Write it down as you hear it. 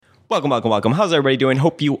Welcome. How's everybody doing?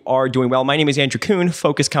 Hope you are doing well. My name is Andrew Kuhn,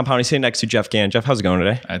 Focus Compounding, sitting next to Jeff Gann. Jeff, how's it going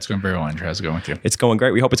today? It's going very well, Andrew. How's it going with you? It's going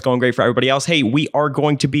great. We hope it's going great for everybody else. Hey, we are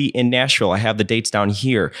going to be in Nashville. I have the dates down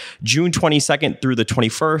here. June 22nd through the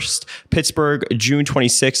 21st. Pittsburgh, June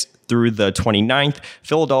 26th through the 29th.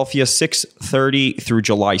 Philadelphia, 6/30 through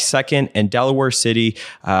July 2nd. And Delaware City,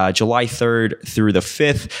 July 3rd through the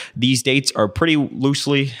 5th. These dates are pretty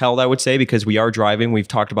loosely held, I would say, because we are driving. We've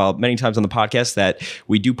talked about many times on the podcast that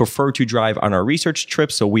we do prefer to drive on our research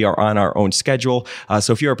trips, so we are on our own schedule.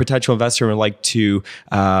 So if you're a potential investor and would like to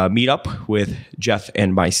meet up with Jeff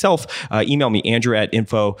and myself, email me, Andrew at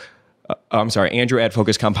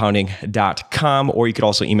focuscompounding.com, or you could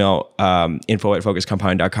also email info at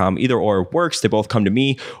focuscompounding.com. Either or works. They both come to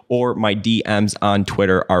me, or my DMs on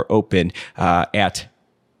Twitter are open at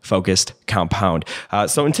Focused Compound.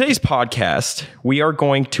 So in today's podcast, we are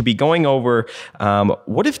going to be going over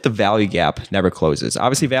what if the value gap never closes?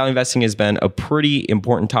 Obviously, value investing has been a pretty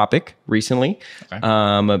important topic recently,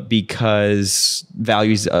 because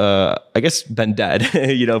value's, I guess, been dead,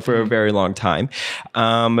 for a very long time.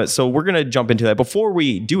 So we're going to jump into that. Before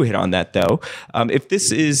we do hit on that, though, if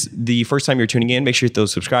this is the first time you're tuning in, make sure you hit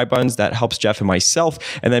those subscribe buttons. That helps Jeff and myself.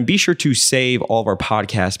 And then be sure to save all of our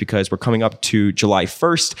podcasts, because we're coming up to July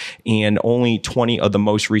 1st. And only 20 of the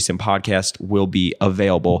most recent podcasts will be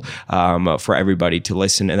available for everybody to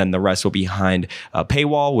listen. And then the rest will be behind a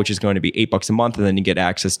paywall, which is going to be $8 a month. And then you get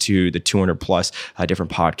access to the 200 plus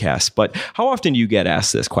different podcasts. But how often do you get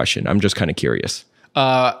asked this question? I'm just kind of curious.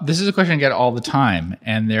 This is a question I get all the time,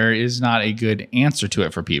 and there is not a good answer to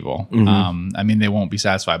it for people. They won't be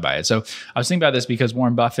satisfied by it. So I was thinking about this because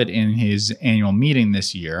Warren Buffett, in his annual meeting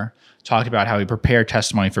this year, talked about how he prepared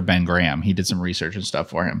testimony for Ben Graham. He did some research and stuff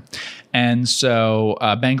for him. And so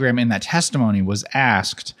Ben Graham, in that testimony, was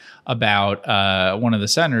asked about one of the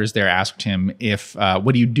senators there asked him if,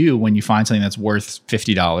 what do you do when you find something that's worth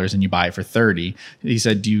 $50 and you buy it for $30? He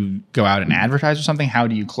said, do you go out and advertise or something? How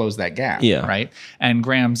do you close that gap? Yeah. Right. And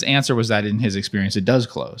Graham's answer was that in his experience, it does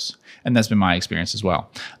close. And that's been my experience as well.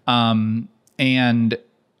 And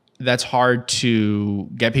that's hard to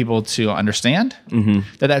get people to understand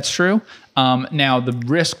that that's true. Now, the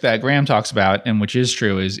risk that Graham talks about, and which is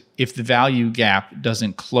true, is if the value gap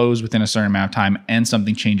doesn't close within a certain amount of time and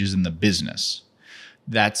something changes in the business,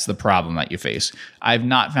 that's the problem that you face. I've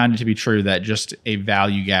not found it to be true that just a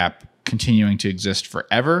value gap continuing to exist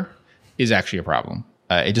forever is actually a problem.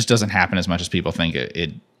 It just doesn't happen as much as people think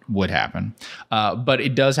it would happen. But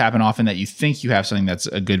it does happen often that you think you have something that's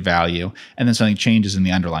a good value, and then something changes in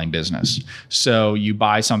the underlying business. So you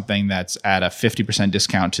buy something that's at a 50%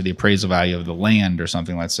 discount to the appraisal value of the land or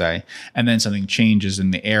something, let's say, and then something changes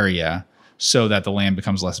in the area so that the land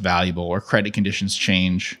becomes less valuable, or credit conditions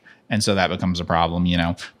change, and so that becomes a problem,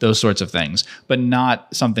 those sorts of things. But not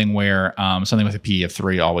something where something with a PE of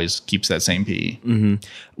 3 always keeps that same PE.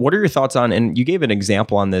 What are your thoughts on, and you gave an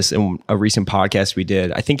example on this in a recent podcast we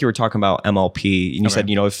did. I think you were talking about MLP, and you said,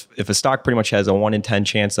 if a stock pretty much has a 1 in 10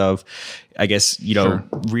 chance of, I guess,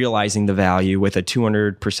 realizing the value with a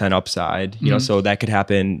 200% upside, so that could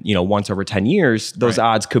happen, once over 10 years, those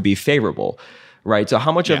odds could be favorable, right? So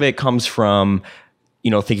how much of it comes from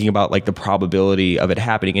thinking about like the probability of it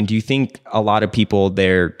happening? And do you think a lot of people,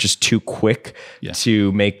 they're just too quick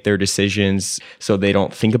to make their decisions, so they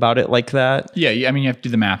don't think about it like that? Yeah. You have to do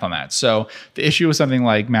the math on that. So the issue with something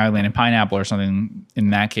like Maui Land and Pineapple or something in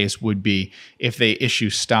that case would be if they issue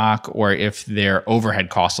stock, or if their overhead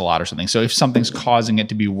costs a lot or something. So if something's causing it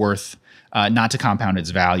to be worth, not to compound its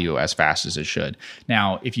value as fast as it should.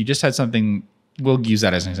 Now, if you just had something, we'll use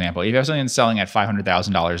that as an example. If you have something that's selling at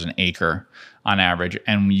 $500,000 an acre on average,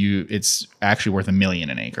 and it's actually worth $1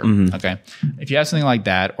 million an acre. Okay. If you have something like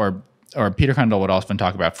that, or Peter Cundall would often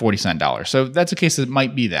talk about 40-cent dollars. So that's a case that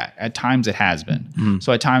might be that. At times it has been.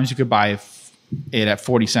 So at times you could buy it at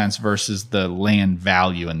 40 cents versus the land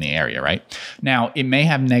value in the area, right? Now, it may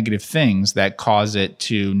have negative things that cause it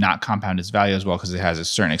to not compound its value as well, because it has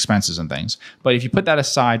certain expenses and things. But if you put that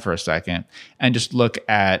aside for a second and just look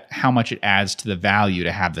at how much it adds to the value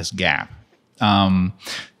to have this gap,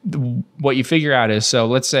 what you figure out is, so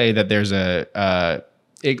let's say that there's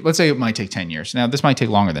let's say it might take 10 years. Now, this might take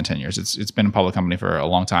longer than 10 years. It's been a public company for a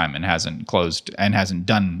long time and hasn't closed and hasn't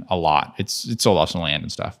done a lot. It's sold off some land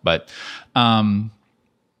and stuff. But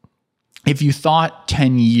if you thought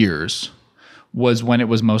 10 years was when it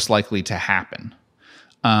was most likely to happen,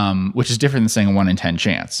 which is different than saying a 1 in 10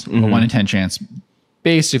 chance. A 1 in 10 chance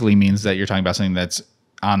basically means that you're talking about something that's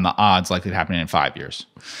on the odds likely to happen in 5 years.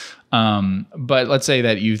 But let's say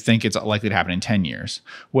that you think it's likely to happen in 10 years.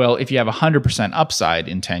 Well, if you have 100% upside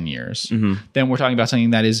in 10 years, then we're talking about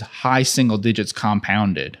something that is high single digits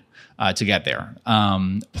compounded. to get there.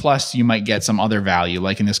 Plus, you might get some other value.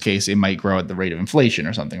 Like in this case, it might grow at the rate of inflation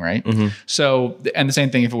or something, right? So, and the same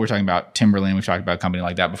thing if we're talking about Timberland, we've talked about a company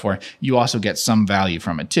like that before, you also get some value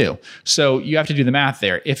from it too. So you have to do the math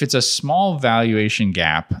there. If it's a small valuation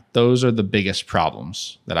gap, those are the biggest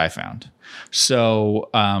problems that I found. So,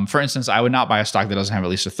 for instance, I would not buy a stock that doesn't have at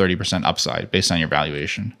least a 30% upside based on your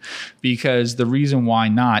valuation, because the reason why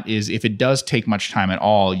not is if it does take much time at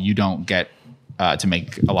all, you don't get to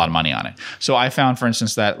make a lot of money on it. So I found, for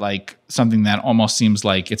instance, that like something that almost seems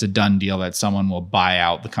like it's a done deal that someone will buy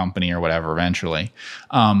out the company or whatever eventually,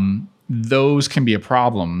 those can be a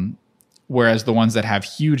problem. Whereas the ones that have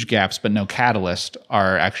huge gaps but no catalyst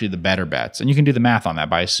are actually the better bets. And you can do the math on that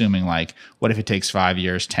by assuming like, what if it takes 5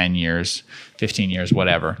 years, 10 years, 15 years,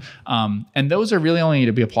 whatever. And those are really only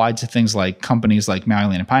to be applied to things like companies like Maui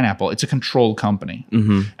Land and Pineapple. It's a controlled company.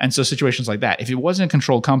 And so situations like that, if it wasn't a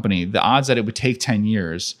controlled company, the odds that it would take 10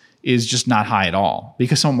 years is just not high at all,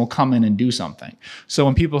 because someone will come in and do something. So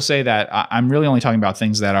when people say that, I'm really only talking about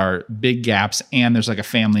things that are big gaps and there's like a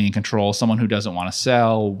family in control, someone who doesn't want to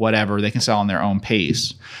sell, whatever, they can sell on their own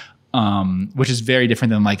pace, which is very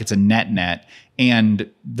different than like it's a net and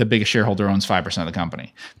the biggest shareholder owns 5% of the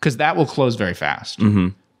company, because that will close very fast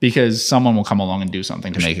because someone will come along and do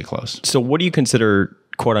something to make it close. So what do you consider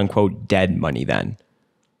quote unquote dead money then?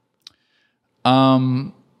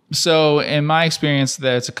 So in my experience,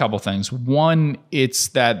 that's a couple things. One, it's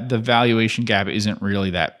that the valuation gap isn't really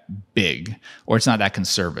that big, or it's not that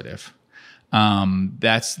conservative.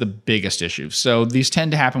 That's the biggest issue. So these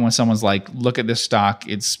tend to happen when someone's like, look at this stock,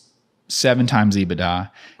 it's 7 times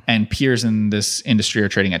EBITDA, and peers in this industry are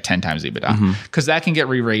trading at 10 times EBITDA, because that can get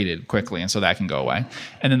re-rated quickly, and so that can go away.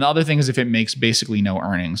 And then the other thing is if it makes basically no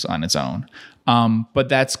earnings on its own. But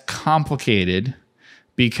that's complicated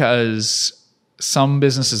because some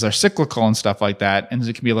businesses are cyclical and stuff like that, and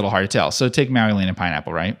it can be a little hard to tell. So take Maui Land and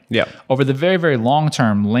Pineapple, right? Yeah. Over the very, very long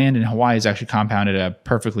term, land in Hawaii is actually compounded at a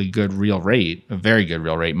perfectly good real rate, a very good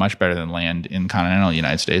real rate, much better than land in continental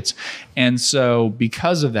United States. And so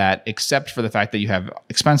because of that, except for the fact that you have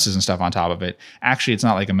expenses and stuff on top of it, actually it's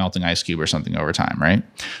not like a melting ice cube or something over time, right?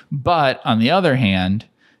 But on the other hand,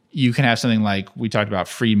 you can have something like we talked about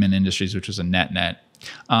Friedman Industries, which was a net.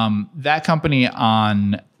 That company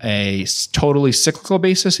on a totally cyclical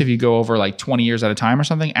basis, if you go over like 20 years at a time or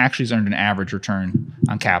something, actually has earned an average return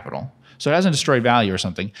on capital. So it hasn't destroyed value or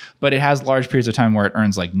something, but it has large periods of time where it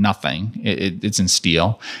earns like nothing. It's in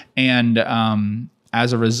steel. And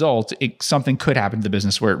as a result, something could happen to the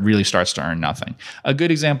business where it really starts to earn nothing. A good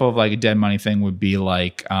example of like a dead money thing would be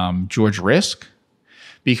like George Risk,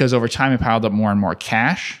 because over time it piled up more and more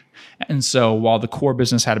cash. And so while the core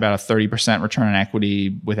business had about a 30% return on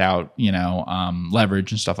equity without,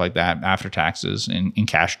 leverage and stuff like that after taxes in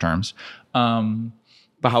cash terms.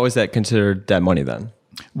 But how is that considered dead money then?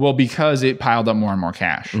 Well, because it piled up more and more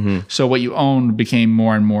cash. So what you owned became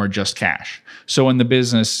more and more just cash. So the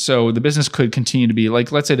business could continue to be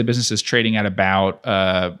like, let's say the business is trading at about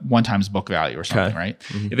 1 times book value or something, right?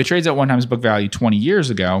 If it trades at 1 times book value 20 years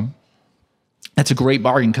ago, that's a great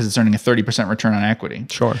bargain because it's earning a 30% return on equity.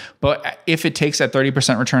 Sure. But if it takes that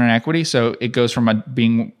 30% return on equity, so it goes from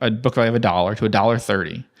being a book value of $1 to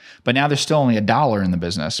 $1.30, but now there's still only $1 in the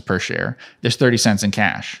business per share. There's 30 cents in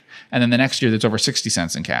cash. And then the next year there's over 60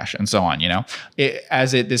 cents in cash and so on,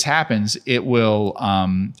 This happens, it will,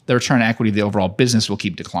 the return on equity of the overall business will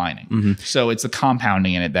keep declining. So it's the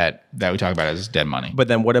compounding in it that we talk about as dead money. But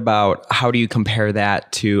then what about, how do you compare that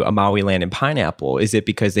to a Maui Land and Pineapple? Is it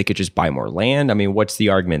because they could just buy more land? I mean, what's the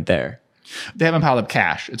argument there? They haven't piled up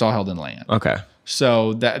cash. It's all held in land. Okay.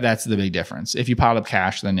 So that's the big difference. If you piled up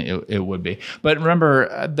cash, then it would be. But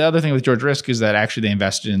remember, the other thing with George Risk is that actually they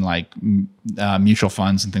invested in like mutual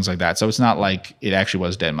funds and things like that. So it's not like it actually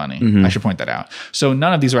was dead money. I should point that out. So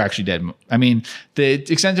none of these are actually dead. I mean, the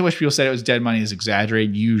extent to which people said it was dead money is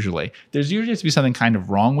exaggerated usually. There's usually has to be something kind of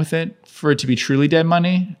wrong with it for it to be truly dead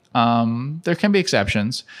money. There can be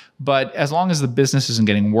exceptions, but as long as the business isn't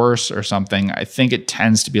getting worse or something, I think it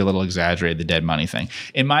tends to be a little exaggerated, the dead money thing.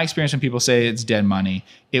 In my experience, when people say it's dead money,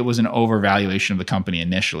 it was an overvaluation of the company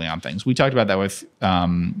initially on things. We talked about that with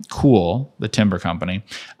Cool, the timber company.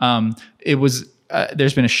 It was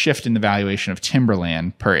there's been a shift in the valuation of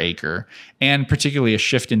timberland per acre, and particularly a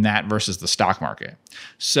shift in that versus the stock market.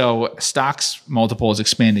 So stocks multiple is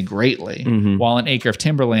expanding greatly, while an acre of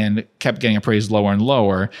timberland kept getting appraised lower and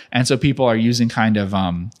lower. And so people are using kind of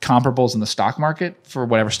comparables in the stock market for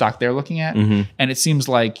whatever stock they're looking at. And it seems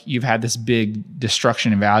like you've had this big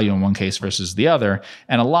destruction in value in one case versus the other.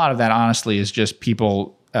 And a lot of that, honestly, is just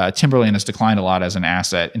people Timberland has declined a lot as an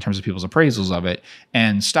asset in terms of people's appraisals of it,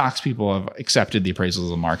 and stocks people have accepted the appraisals of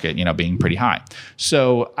the market, being pretty high.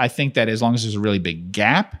 So I think that as long as there's a really big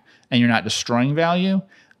gap and you're not destroying value,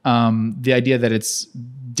 the idea that it's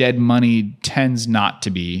dead money tends not to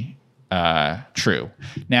be true.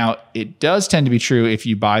 Now, it does tend to be true if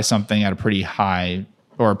you buy something at a pretty high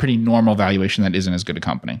or a pretty normal valuation that isn't as good a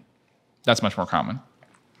company. That's much more common.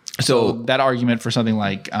 So that argument for something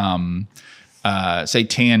like say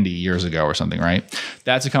Tandy years ago or something, right?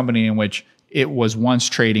 That's a company in which it was once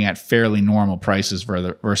trading at fairly normal prices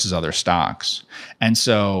versus other stocks. And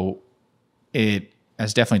so it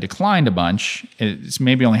has definitely declined a bunch. It's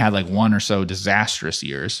maybe only had like one or so disastrous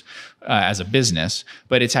years as a business,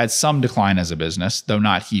 but it's had some decline as a business, though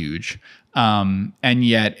not huge. And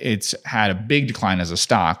yet it's had a big decline as a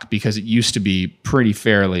stock because it used to be pretty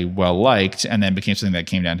fairly well liked and then became something that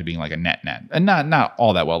came down to being like a net. And not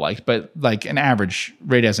all that well liked, but like an average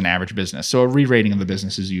rate as an average business. So a re-rating of the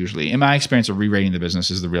business is usually, in my experience, a re-rating of the business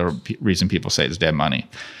is the real reason people say it's dead money.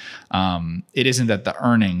 It isn't that the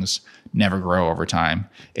earnings never grow over time.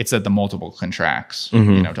 It's that the multiple contracts,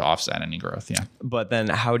 to offset any growth. Yeah. But then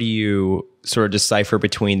how do you sort of decipher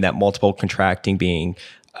between that multiple contracting being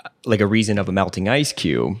like a reason of a melting ice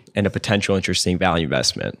cube and a potential interesting value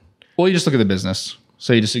investment? Well, you just look at the business.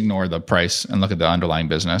 So you just ignore the price and look at the underlying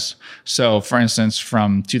business. So for instance,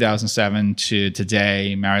 from 2007 to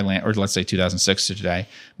today, Maryland, or let's say 2006 to today,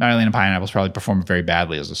 Maryland and Pineapples probably performed very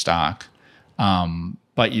badly as a stock.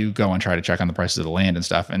 But you go and try to check on the prices of the land and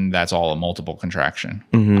stuff, and that's all a multiple contraction,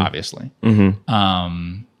 obviously. Same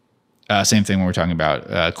thing when we're talking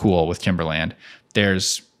about Cool with Timberland.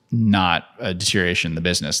 There's not a deterioration in the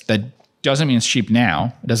business. That doesn't mean it's cheap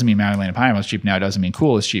now. It doesn't mean Maryland and Pineapple is cheap now. It doesn't mean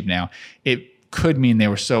Cool is cheap now. It could mean they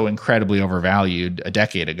were so incredibly overvalued a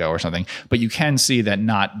decade ago or something, but you can see that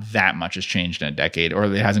not that much has changed in a decade, or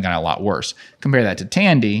it hasn't gotten a lot worse. Compare that to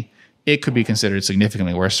Tandy, it could be considered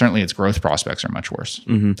significantly worse. Certainly its growth prospects are much worse.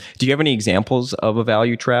 Do you have any examples of a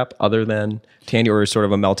value trap other than Tandy, or sort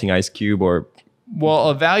of a melting ice cube? Or Well,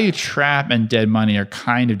 a value trap and dead money are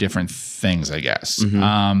kind of different things, I guess.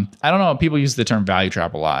 I don't know. People use the term value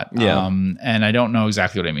trap a lot. Yeah. And I don't know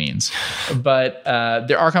exactly what it means. But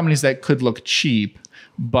there are companies that could look cheap,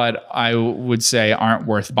 but I would say aren't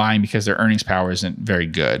worth buying because their earnings power isn't very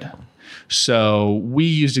good. So we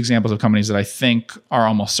used examples of companies that I think are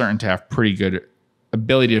almost certain to have pretty good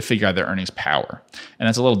ability to figure out their earnings power. And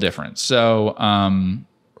that's a little different. So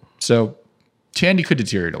Tandy could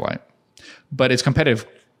deteriorate a lot, but its competitive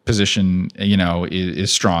position,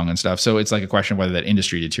 is strong and stuff. So it's like a question of whether that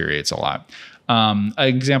industry deteriorates a lot. An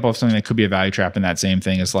example of something that could be a value trap in that same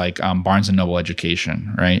thing is like Barnes and Noble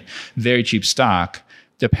Education, right? Very cheap stock,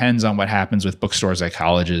 depends on what happens with bookstores like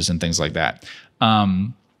colleges and things like that.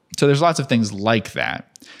 So there's lots of things like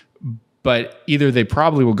that, but either they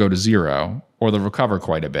probably will go to zero or they'll recover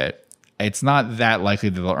quite a bit. It's not that likely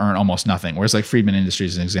that they'll earn almost nothing. Whereas like Friedman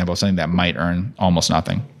Industries is an example of something that might earn almost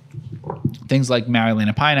nothing. Things like Maryland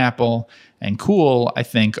and Pineapple and Cool, I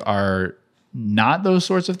think, are not those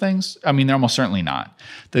sorts of things. I mean, they're almost certainly not.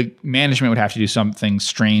 The management would have to do something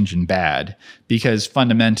strange and bad because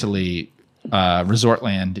fundamentally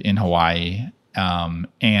Resortland in Hawaii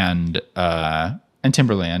and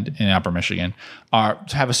Timberland in Upper Michigan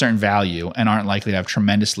have a certain value and aren't likely to have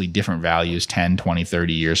tremendously different values 10, 20,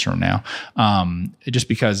 30 years from now, just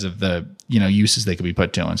because of the uses they could be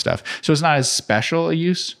put to and stuff. So it's not as special a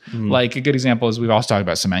use. Like a good example is we've also talked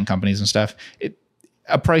about cement companies and stuff.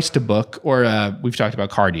 A price to book, or we've talked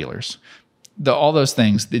about car dealers. All those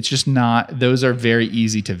things, it's just not, those are very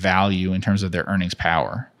easy to value in terms of their earnings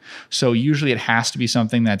power. So usually it has to be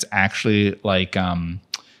something that's actually like,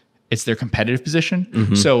 it's their competitive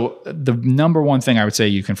position. So the number one thing I would say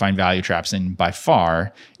you can find value traps in by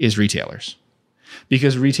far is retailers,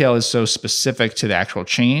 because retail is so specific to the actual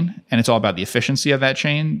chain and it's all about the efficiency of that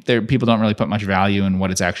chain. People don't really put much value in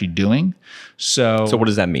what it's actually doing. So what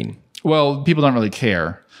does that mean? Well, people don't really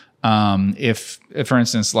care. If for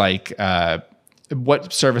instance, like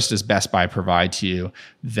what service does Best Buy provide to you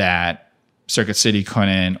that Circuit City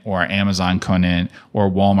couldn't, or Amazon couldn't,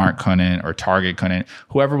 or Walmart couldn't, or Target couldn't?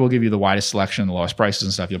 Whoever will give you the widest selection, the lowest prices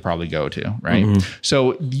and stuff, you'll probably go to, right?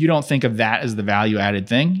 So you don't think of that as the value added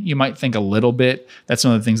thing. You might think a little bit that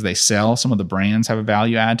some of the things they sell, some of the brands have a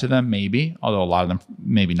value add to them, maybe, although a lot of them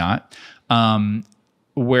maybe not.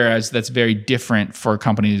 Whereas that's very different for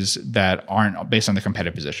companies that aren't based on the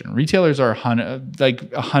competitive position. Retailers are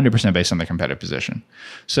 100% based on the competitive position.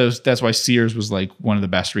 So that's why Sears was like the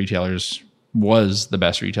best retailer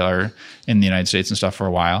in the United States and stuff for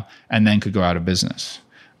a while, and then could go out of business.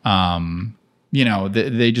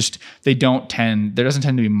 they don't tend, there doesn't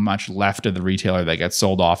tend to be much left of the retailer that gets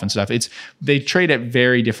sold off and stuff. They trade at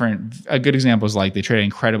very different, a good example is like they trade at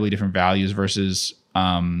incredibly different values versus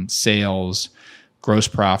sales, gross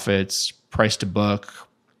profits, price to book,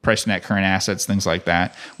 price to net current assets, things like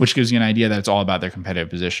that, which gives you an idea that it's all about their competitive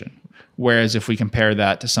position. Whereas if we compare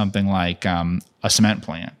that to something like a cement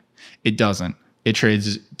plant, it doesn't. It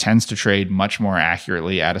tends to trade much more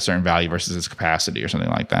accurately at a certain value versus its capacity or something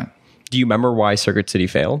like that. Do you remember why Circuit City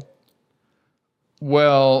failed?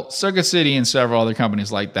 Well, Circuit City and several other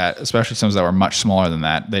companies like that, especially some that were much smaller than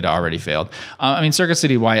that, they'd already failed. Circuit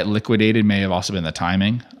City, why it liquidated may have also been the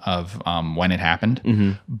timing of when it happened.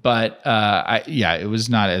 Mm-hmm. But it was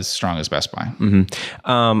not as strong as Best Buy.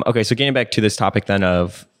 Mm-hmm. Okay, so getting back to this topic then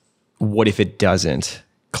of what if it doesn't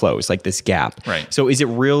close, like this gap? Right. So is it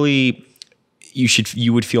really...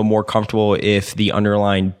 You would feel more comfortable if the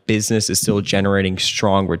underlying business is still generating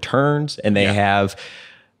strong returns and they have,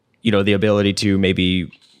 the ability to maybe,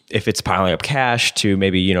 if it's piling up cash, to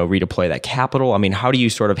maybe, redeploy that capital. I mean, how do you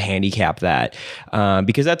sort of handicap that?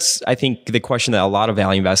 Because that's, I think, the question that a lot of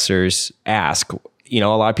value investors ask. A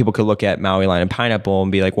lot of people could look at Maui Land and Pineapple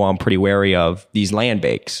and be like, well, I'm pretty wary of these land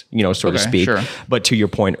banks, so to speak. Sure. But to your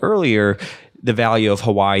point earlier, the value of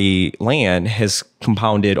Hawaii land has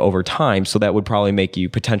compounded over time. So that would probably make you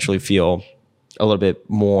potentially feel a little bit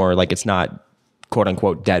more like it's not quote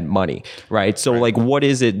unquote dead money, right? So like, what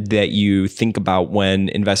is it that you think about when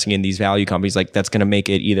investing in these value companies? Like that's going to make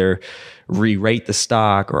it either re-rate the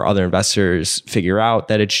stock or other investors figure out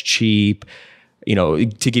that it's cheap, to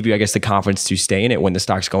give you, I guess, the confidence to stay in it when the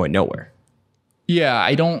stock's going nowhere. Yeah,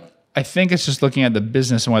 I think it's just looking at the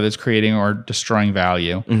business and whether it's creating or destroying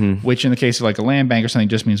value, which in the case of like a land bank or something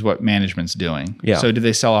just means what management's doing. Yeah. So did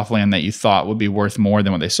they sell off land that you thought would be worth more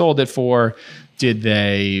than what they sold it for? Did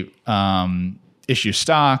they issue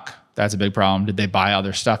stock? That's a big problem. Did they buy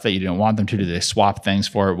other stuff that you didn't want them to? Did they swap things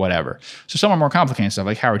for it? Whatever. So some are more complicated stuff,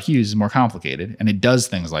 like Howard Hughes is more complicated, and it does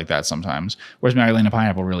things like that sometimes, whereas Maui Land and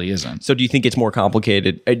Pineapple really isn't. So do you think it's more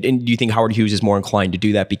complicated? And do you think Howard Hughes is more inclined to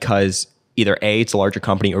do that because either A, it's a larger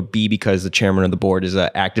company, or B, because the chairman of the board is an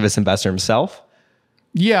activist investor himself?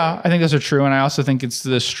 Yeah, I think those are true. And I also think it's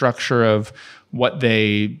the structure of what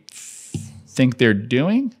they think they're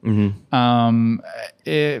doing.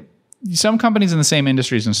 Some companies in the same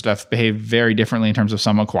industries and stuff behave very differently in terms of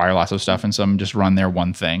some acquire lots of stuff and some just run their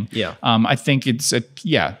one thing. Yeah. I think I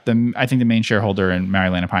think the main shareholder in Maui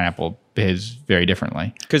Land and Pineapple behaves very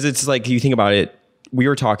differently. Because it's like, you think about it, we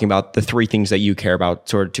were talking about the three things that you care about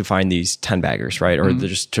sort of to find these 10 baggers, right? Or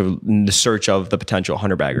just to the search of the potential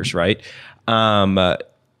 100 baggers, right? A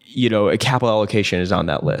capital allocation is on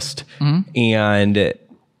that list. And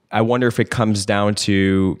I wonder if it comes down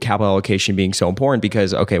to capital allocation being so important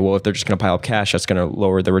because, okay, well, if they're just going to pile up cash, that's going to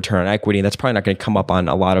lower the return on equity. And that's probably not going to come up on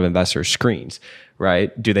a lot of investors' screens,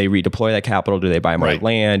 right? Do they redeploy that capital? Do they buy more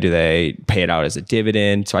land? Do they pay it out as a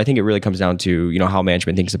dividend? So I think it really comes down to, how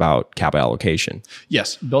management thinks about capital allocation.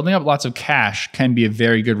 Yes. Building up lots of cash can be a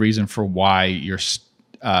very good reason for why your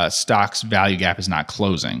stock's value gap is not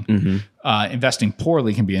closing. Investing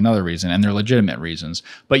poorly can be another reason, and they're legitimate reasons.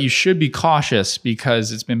 But you should be cautious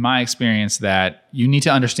because it's been my experience that you need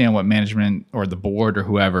to understand what management or the board or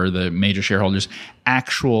whoever, the major shareholders,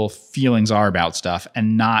 actual feelings are about stuff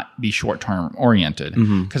and not be short-term oriented.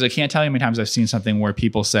 Because I can't tell you how many times I've seen something where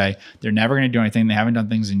people say they're never going to do anything. They haven't done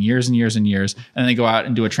things in years and years and years, and they go out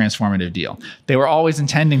and do a transformative deal. They were always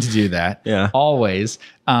intending to do that. Yeah. Always.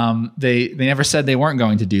 They never said they weren't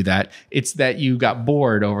going to do that. It's that you got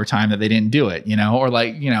bored over time that they didn't do it,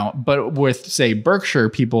 but with, say, Berkshire,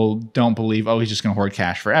 people don't believe, he's just going to hoard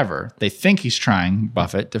cash forever. They think he's trying,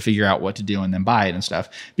 Buffett, to figure out what to do and then buy it and stuff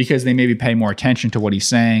because they maybe pay more attention to what he's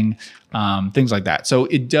saying, things like that. So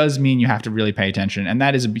it does mean you have to really pay attention. And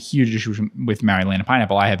that is a huge issue with Maui Land and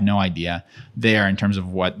Pineapple. I have no idea there in terms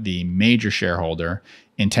of what the major shareholder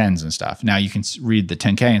intends and stuff. Now you can read the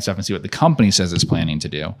 10K and stuff and see what the company says it's planning to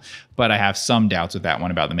do. But I have some doubts with that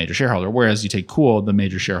one about the major shareholder. Whereas you take Cool, the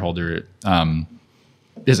major shareholder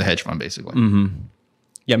is a hedge fund basically.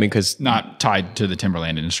 Yeah, because not tied to the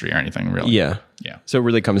timberland industry or anything really. Yeah. So it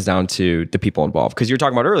really comes down to the people involved. Because you were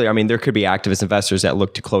talking about earlier, there could be activist investors that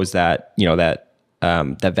look to close that,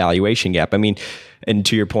 that valuation gap. And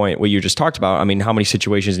to your point, what you just talked about, how many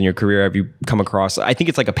situations in your career have you come across? I think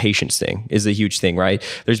it's like a patience thing is a huge thing, right?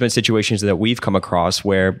 There's been situations that we've come across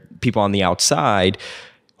where people on the outside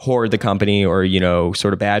hoard the company or,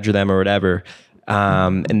 sort of badger them or whatever.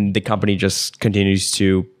 And the company just continues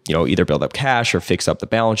to, either build up cash or fix up the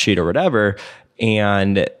balance sheet or whatever.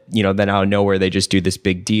 and then out of nowhere they just do this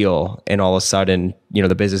big deal, and all of a sudden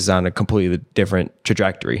the business is on a completely different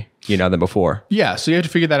trajectory than before. Yeah, so you have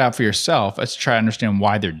to figure that out for yourself. Let's try to understand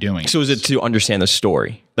why they're doing it. So is it to understand the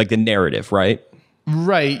story, like the narrative, right?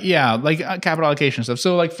 Right. Yeah. Like capital allocation stuff.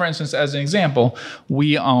 So like, for instance, as an example,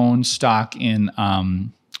 we own stock in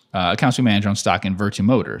accounts we manage on stock in Vertu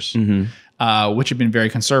Motors, which have been very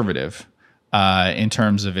conservative in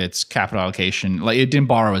terms of its capital allocation. Like it didn't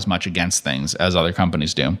borrow as much against things as other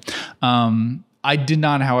companies do. I did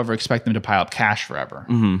not, however, expect them to pile up cash forever.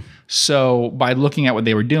 So by looking at what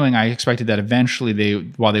they were doing, I expected that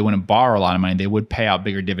eventually while they wouldn't borrow a lot of money, they would pay out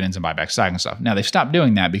bigger dividends and buy back stock and stuff. Now they've stopped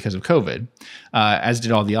doing that because of COVID, as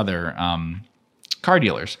did all the other car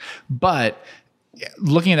dealers. But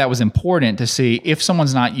looking at that was important to see if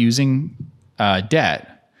someone's not using debt.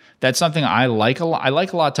 That's something I like a lot. I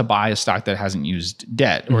like a lot to buy a stock that hasn't used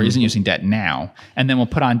debt or isn't using debt now, and then we'll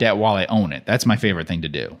put on debt while I own it. That's my favorite thing to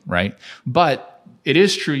do, right? But it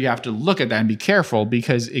is true you have to look at that and be careful,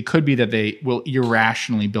 because it could be that they will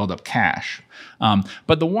irrationally build up cash.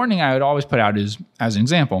 But the warning I would always put out is, as an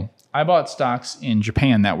example, I bought stocks in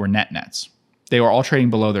Japan that were nets. They were all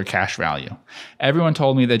trading below their cash value. Everyone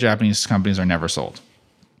told me that Japanese companies are never sold.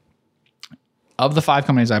 Of the 5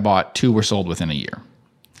 companies I bought, 2 were sold within a year.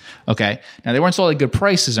 Okay. Now they weren't sold at good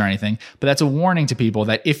prices or anything, but that's a warning to people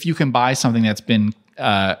that if you can buy something that's been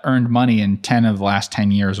earned money in 10 of the last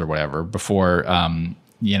 10 years or whatever before,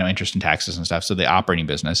 interest and taxes and stuff. So the operating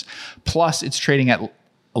business, plus it's trading at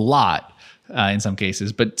a lot in some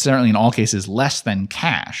cases, but certainly in all cases, less than the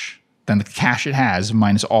cash it has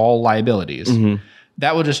minus all liabilities.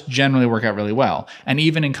 That will just generally work out really well. And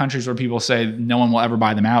even in countries where people say no one will ever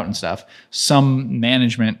buy them out and stuff, some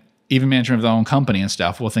management of their own company and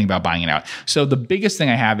stuff will think about buying it out. So the biggest thing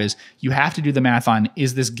I have is you have to do the math on,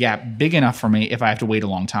 is this gap big enough for me if I have to wait a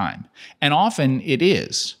long time? And often it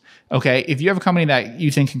is. Okay, if you have a company that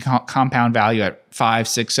you think can compound value at 5,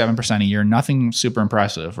 6, 7% a year, nothing super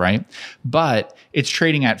impressive, right? But it's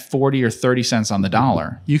trading at 40 or 30 cents on the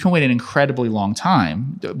dollar. You can wait an incredibly long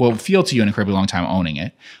time. Well, feel to you an incredibly long time owning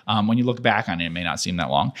it. When you look back on it, it may not seem that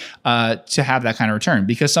long to have that kind of return.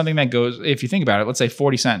 Because something that goes, if you think about it, let's say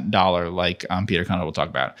 40 cent dollar, like Peter Cunningham will talk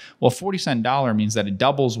about. Well, 40 cent dollar means that it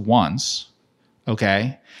doubles once.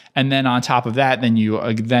 Okay. And then on top of that, then you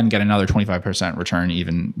then get another 25% return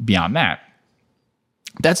even beyond that.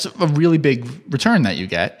 That's a really big return that you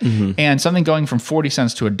get. And something going from 40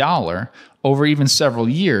 cents to $1 over even several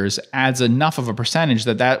years adds enough of a percentage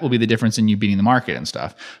that will be the difference in you beating the market and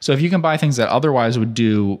stuff. So if you can buy things that otherwise would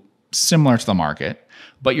do similar to the market,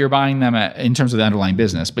 but you're buying them in terms of the underlying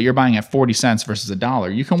business, but you're buying at 40 cents versus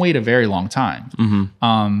 $1, you can wait a very long time.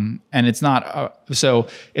 And it's not, so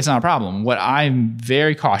it's not a problem. What I'm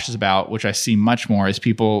very cautious about, which I see much more, is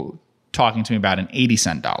people talking to me about an 80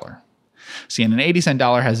 cent dollar. See, and an 80 cent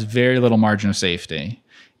dollar has very little margin of safety,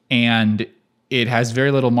 and it has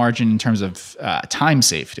very little margin in terms of time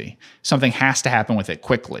safety. Something has to happen with it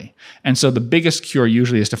quickly. And so the biggest cure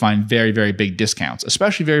usually is to find very, very big discounts,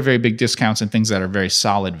 especially very, very big discounts in things that are very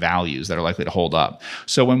solid values that are likely to hold up.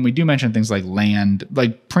 So when we do mention things like land,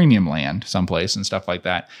 like premium land someplace and stuff like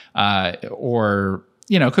that, or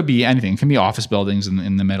it could be anything. It can be office buildings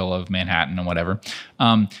in the middle of Manhattan and whatever.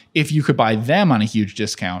 If you could buy them on a huge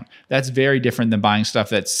discount, that's very different than buying stuff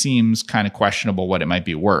that seems kind of questionable what it might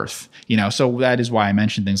be worth. So that is why I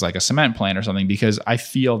mentioned things like a cement plant or something, because I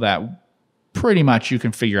feel that pretty much you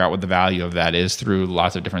can figure out what the value of that is through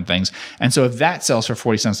lots of different things. And so if that sells for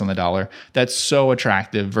 40 cents on the dollar, that's so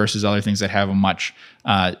attractive versus other things that have a much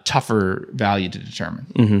tougher value to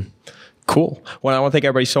determine. Cool. Well, I want to thank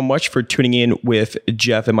everybody so much for tuning in with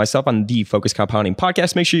Jeff and myself on the Focused Compounding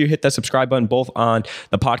Podcast. Make sure you hit that subscribe button both on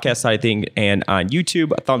the podcast side of things and on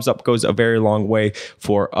YouTube. A thumbs up goes a very long way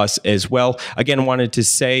for us as well. Again, I wanted to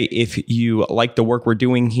say, if you like the work we're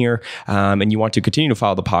doing here and you want to continue to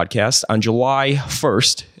follow the podcast, on July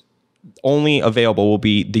 1st, only available will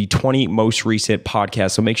be the 20 most recent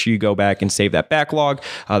podcasts. So make sure you go back and save that backlog.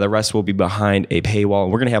 The rest will be behind a paywall.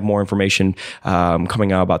 And we're going to have more information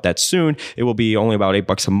coming out about that soon. It will be only about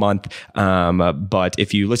 $8 a month. But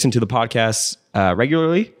if you listen to the podcast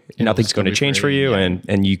regularly, nothing's going to change for you,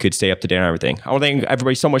 and you could stay up to date on everything. I want to thank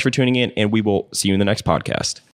everybody so much for tuning in, and we will see you in the next podcast.